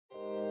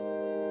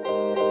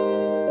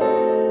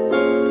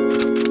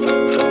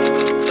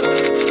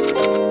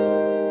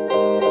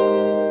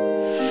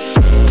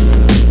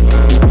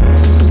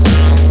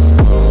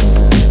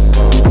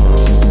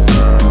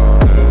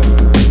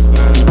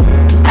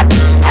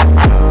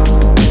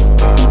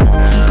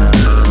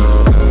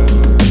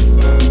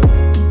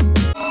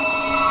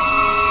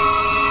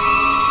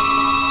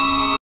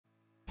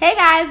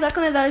guys,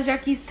 welcome to Those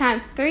Jerkies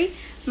 ×3.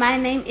 My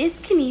name is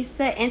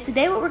Kenisa, and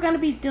today what we're going to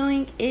be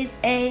doing is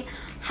a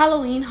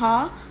Halloween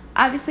haul.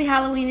 Obviously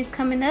Halloween is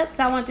coming up,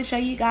 so I want to show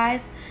you guys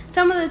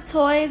some of the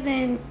toys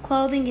and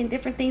clothing and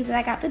different things that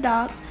I got the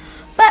dogs.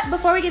 But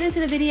before we get into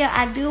the video,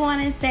 I do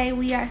want to say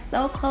we are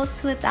so close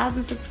to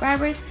 1,000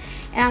 subscribers,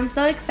 and I'm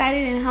so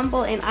excited and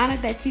humble and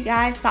honored that you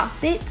guys saw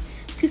fit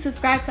to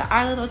subscribe to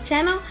our little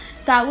channel.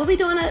 So I will be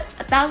doing a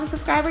 1,000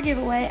 subscriber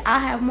giveaway. I'll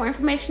have more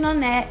information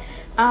on that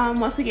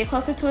once we get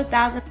closer to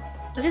 1,000.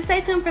 So just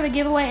stay tuned for the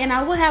giveaway, and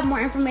I will have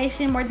more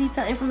information, more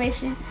detailed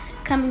information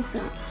coming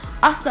soon.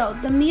 Also,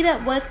 the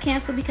meetup was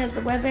canceled because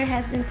the weather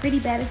has been pretty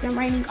bad. It's been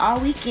raining all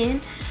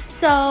weekend.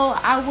 So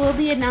I will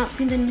be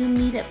announcing the new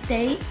meetup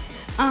date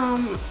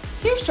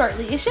here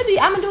shortly. It should be,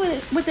 I'm gonna do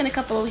it within a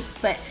couple of weeks,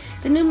 but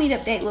the new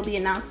meetup date will be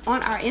announced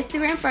on our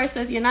Instagram first.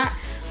 So if you're not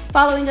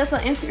following us on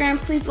Instagram,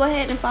 please go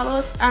ahead and follow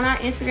us on our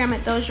Instagram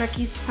at Those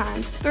Jerkies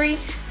 ×3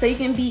 so you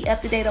can be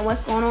up to date on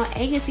what's going on,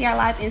 and you can see our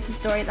live Insta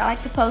stories. I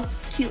like to post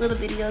cute little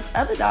videos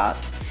of the dogs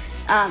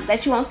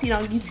that you won't see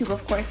on YouTube,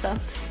 of course, so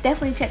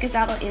definitely check us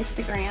out on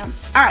Instagram.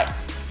 Alright,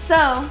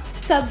 so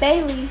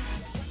Bailey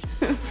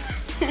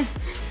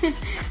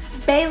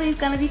Bailey's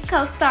gonna be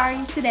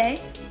co-starring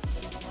today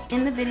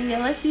in the video.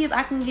 Let's see if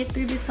I can get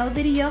through this whole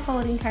video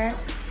holding her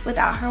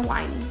without her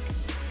whining.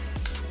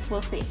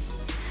 We'll see.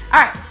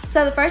 Alright,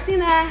 so the first thing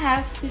that I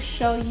have to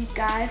show you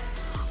guys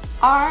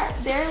are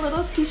their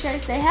little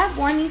t-shirts. They have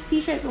worn these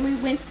t-shirts when we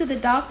went to the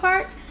dog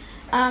park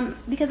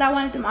because I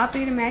wanted them all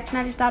three to match, and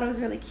I just thought it was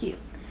really cute.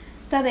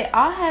 So they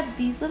all have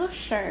these little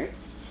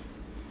shirts,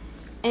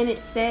 and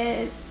it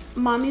says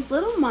Mommy's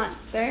Little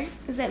Monster.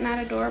 Is that not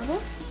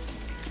adorable?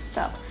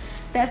 So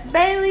that's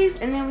Bailey's,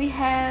 and then we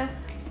have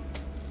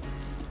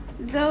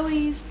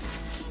Zoe's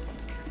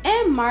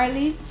and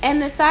Marley's,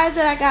 and the size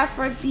that I got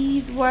for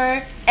these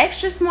were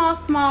extra small,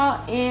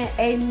 small, and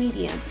a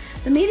medium.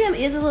 The medium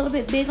is a little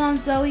bit big on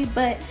Zoe,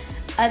 but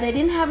they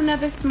didn't have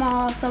another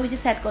small, so we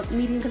just had to go with the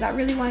medium because I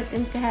really wanted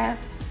them to have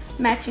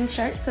matching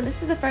shirts. So this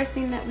is the first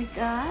thing that we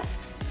got,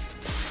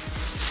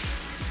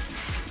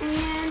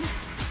 and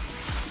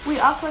we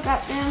also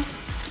got them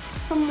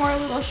some more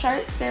little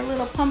shirts. They're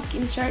little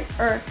pumpkin shirts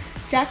or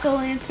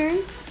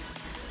jack-o'-lanterns.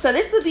 So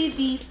this would be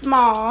the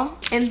small,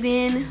 and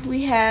then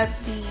we have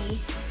the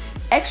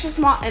extra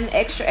small and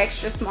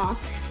extra small,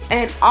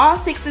 and all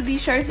 6 of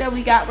these shirts that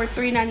we got were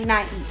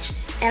 $3.99 each,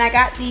 and I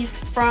got these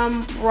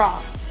from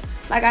Ross.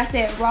 Like I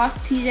said, Ross,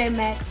 TJ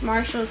Maxx,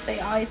 Marshalls, they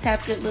always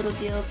have good little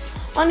deals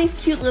on these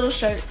cute little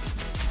shirts.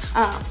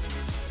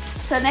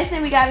 So next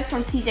thing we got is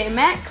from TJ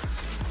Maxx.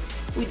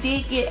 We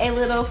did get a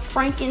little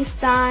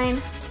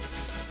Frankenstein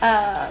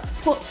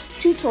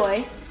chew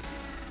toy,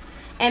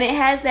 and it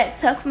has that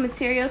tough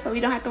material, so we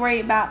don't have to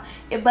worry about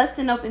it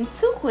busting open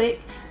too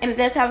quick. And it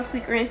does have a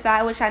squeaker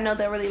inside, which I know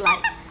they'll really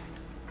like.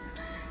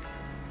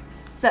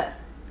 So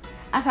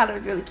I thought it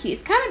was really cute.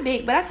 It's kind of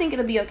big, but I think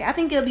it'll be okay. I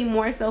think it'll be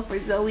more so for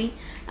Zoe.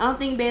 I don't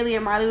think Bailey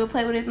or Marley will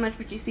play with it as much,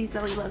 but you see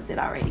Zoe loves it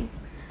already.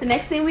 The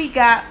next thing we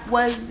got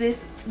was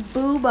this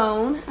Boo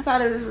Bone. I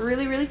thought it was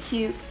really, really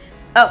cute.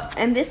 Oh,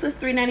 and this was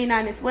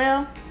 $3.99 as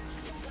well.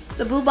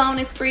 The Boo Bone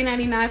is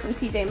 $3.99 from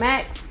TJ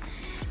Maxx.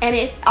 And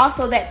it's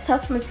also that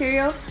tough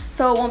material,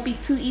 so it won't be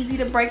too easy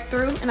to break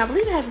through. And I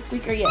believe it has a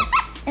squeaker, yeah.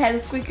 It has a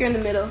squeaker in the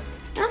middle.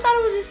 And I thought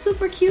it was just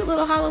super cute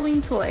little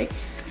Halloween toy.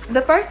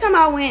 The first time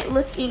I went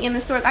looking in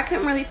the stores, I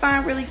couldn't really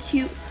find really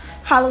cute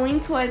Halloween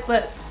toys,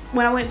 but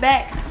when I went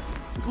back,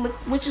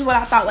 which is what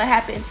I thought would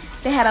happen,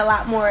 they had a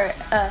lot more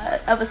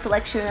of a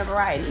selection and a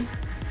variety.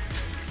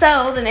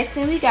 So the next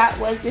thing we got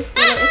was this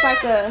little, it's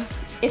like a,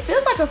 it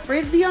feels like a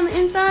Frisbee on the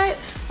inside,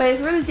 but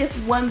it's really just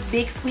one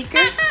big squeaker.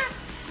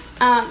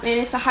 And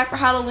it's a Hyper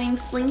Halloween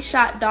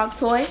slingshot dog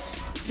toy.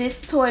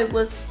 This toy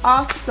was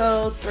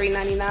also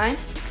 $3.99,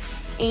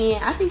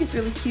 and I think it's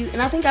really cute.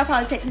 And I think I'll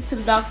probably take this to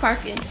the dog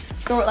park and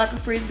throw it like a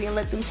Frisbee and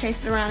let them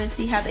chase it around and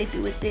see how they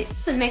do with it.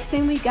 The next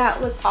thing we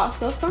got was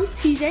also from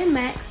TJ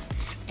Maxx,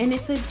 and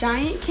it's a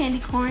giant candy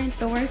corn,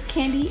 the worst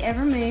candy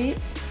ever made.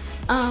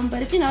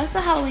 But if you know, it's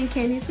a Halloween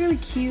candy. It's really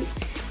cute,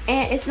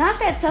 and it's not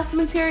that tough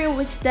material,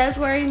 which does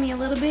worry me a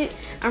little bit.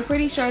 I'm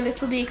pretty sure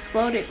this will be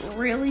exploded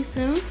really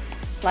soon,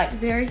 like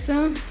very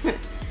soon.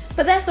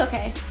 But that's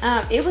okay.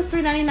 It was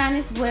 $3.99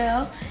 as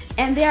well,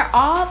 and they're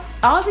all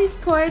these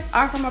toys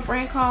are from a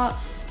brand called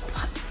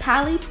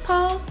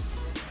Polypulse.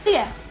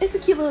 Yeah, it's a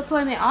cute little toy,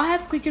 and they all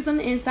have squeakers on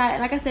the inside.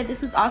 And like I said,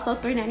 this is also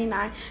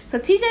 $3.99. So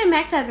TJ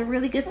Maxx has a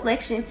really good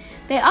selection.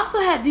 They also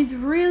had these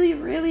really,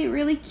 really,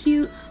 really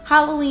cute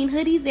Halloween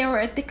hoodies. They were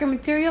a thicker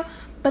material,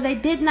 but they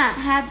did not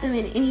have them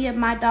in any of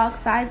my dog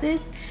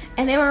sizes,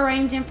 and they were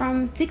ranging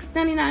from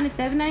 $6.99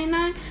 to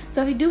 $7.99.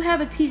 So if you do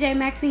have a TJ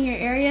Maxx in your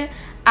area,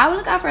 I would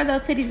look out for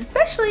those hoodies,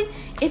 especially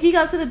if you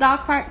go to the dog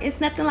park. It's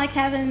nothing like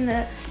having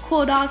the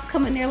cool dogs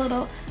come in their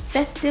little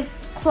festive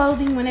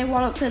clothing when they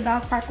walk up to the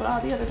dog park with all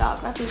the other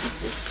dogs. I think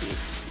it's just cute.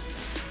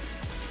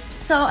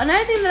 So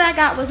another thing that I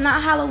got was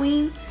not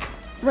Halloween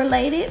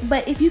related,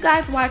 but if you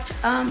guys watched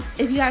our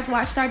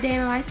day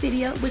in the life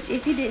video, which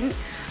if you didn't,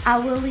 I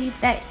will leave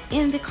that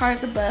in the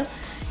cards above.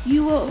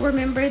 you will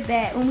remember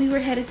that when we were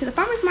headed to the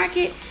farmer's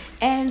market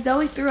and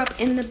Zoe threw up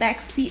in the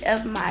back seat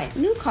of my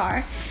new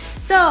car.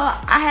 So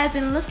I have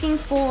been looking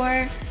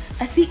for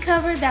a seat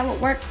cover that would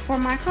work for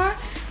my car.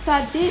 So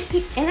I did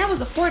pick, and that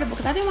was affordable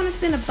because I didn't want to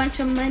spend a bunch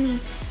of money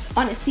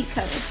on a seat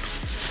cover.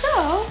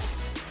 So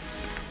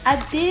I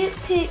did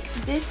pick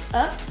this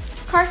up.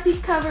 Car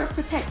seat cover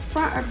protects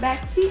front or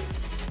back seats.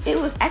 It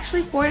was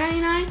actually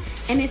 $4.99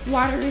 and it's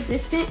water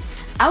resistant.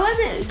 I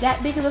wasn't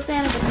that big of a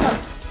fan of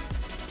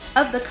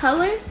the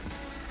color,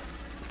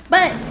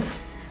 but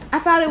I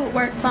thought it would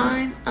work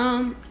fine.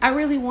 I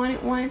really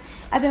wanted one.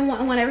 I've been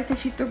wanting one ever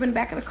since she threw it in the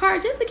back of the car,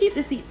 just to keep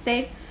the seats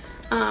safe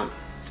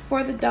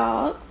for the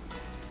dogs.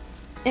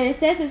 And it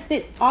says it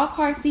fits all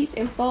car seats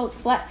and folds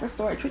flat for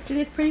storage, which it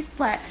is pretty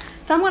flat.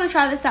 So I'm going to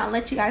try this out and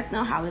let you guys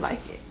know how we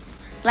like it.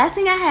 Last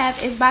thing I have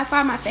is by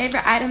far my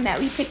favorite item that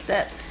we picked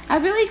up. I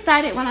was really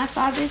excited when I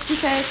saw this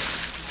because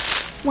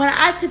when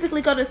I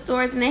typically go to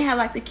stores and they have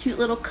like the cute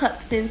little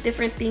cups and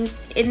different things,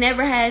 it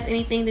never has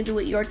anything to do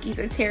with Yorkies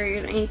or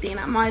Terriers or anything. And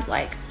I'm always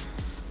like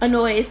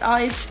annoyed. It's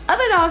always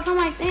other dogs. I'm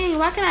like, dang,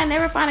 why can I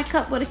never find a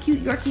cup with a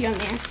cute Yorkie on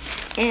there?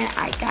 And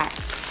I got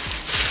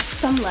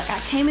some luck. I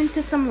came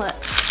into some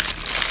luck.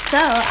 So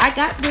I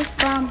got this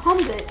from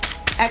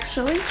HomeGoods,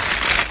 actually.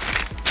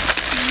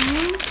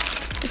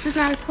 This is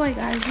not a toy,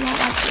 guys. You won't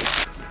like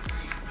this.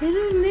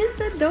 Isn't this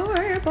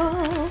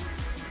adorable?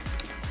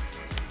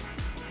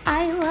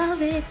 I love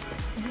it.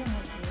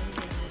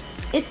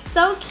 It's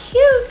so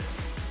cute.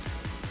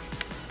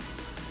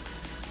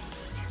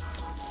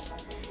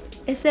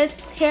 It says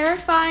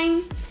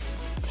terrifying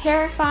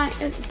terriers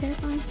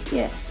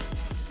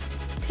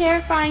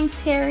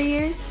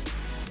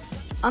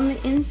on the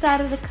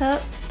inside of the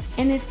cup,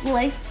 and it's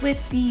laced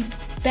with the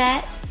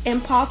bats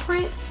and paw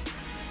prints.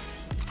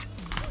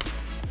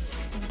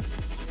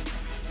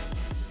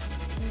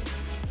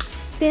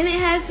 Then it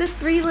has the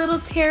 3 little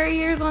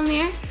terriers on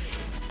there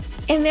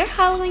in their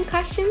Halloween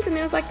costumes, and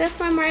it was like, that's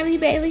my Marley,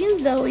 Bailey, and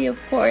Zoe, of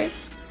course.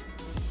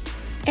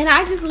 And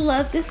I just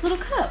love this little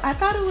cup. I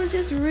thought it was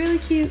just really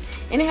cute,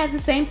 and it has the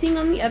same thing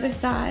on the other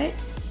side.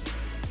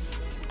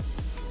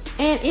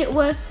 And it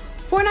was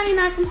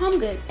 $4.99 from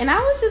HomeGoods, and I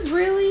was just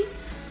really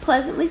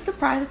pleasantly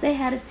surprised that they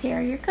had a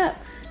terrier cup.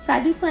 So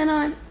I do plan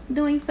on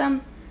doing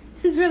some.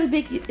 This is really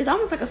big. It's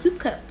almost like a soup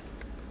cup.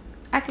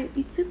 I could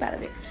eat soup out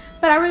of it,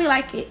 but I really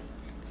like it.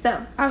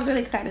 So I was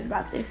really excited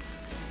about this.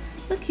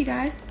 Look, you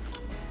guys.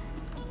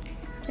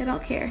 They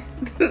don't care.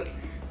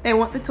 They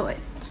want the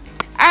toys.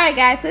 Alright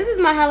guys, so this is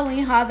my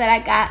Halloween haul that I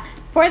got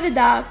for the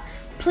dogs.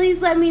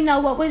 Please let me know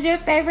what was your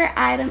favorite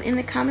item in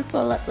the comments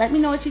below. Let me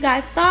know what you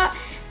guys thought.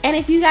 And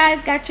if you guys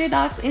got your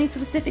dogs any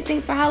specific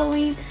things for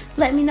Halloween,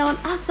 let me know. And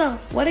also,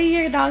 what are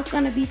your dogs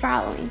going to be for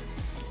Halloween?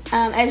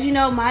 As you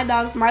know, my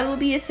dogs, Marley will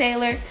be a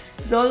sailor,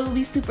 Zoe will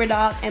be super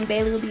dog, and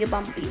Bailey will be a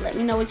bumblebee. Let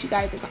me know what you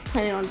guys are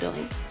planning on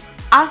doing.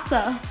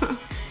 Also,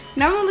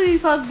 normally we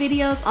post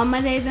videos on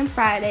Mondays and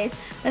Fridays,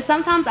 but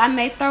sometimes I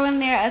may throw in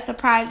there a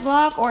surprise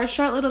vlog or a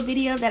short little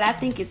video that I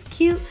think is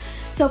cute.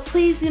 So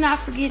please do not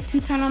forget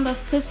to turn on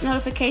those push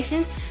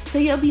notifications so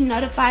you'll be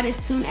notified as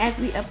soon as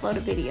we upload a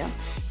video.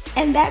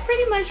 And that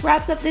pretty much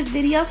wraps up this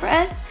video for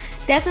us.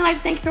 Definitely like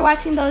to thank you for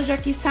watching Those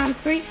Yorkies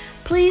 ×3.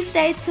 Please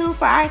stay tuned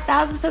for our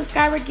 1,000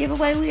 subscriber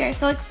giveaway. We are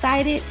so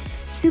excited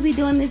to be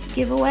doing this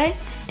giveaway.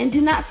 And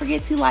do not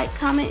forget to like,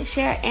 comment,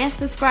 share, and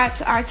subscribe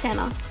to our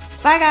channel.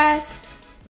 Bye guys.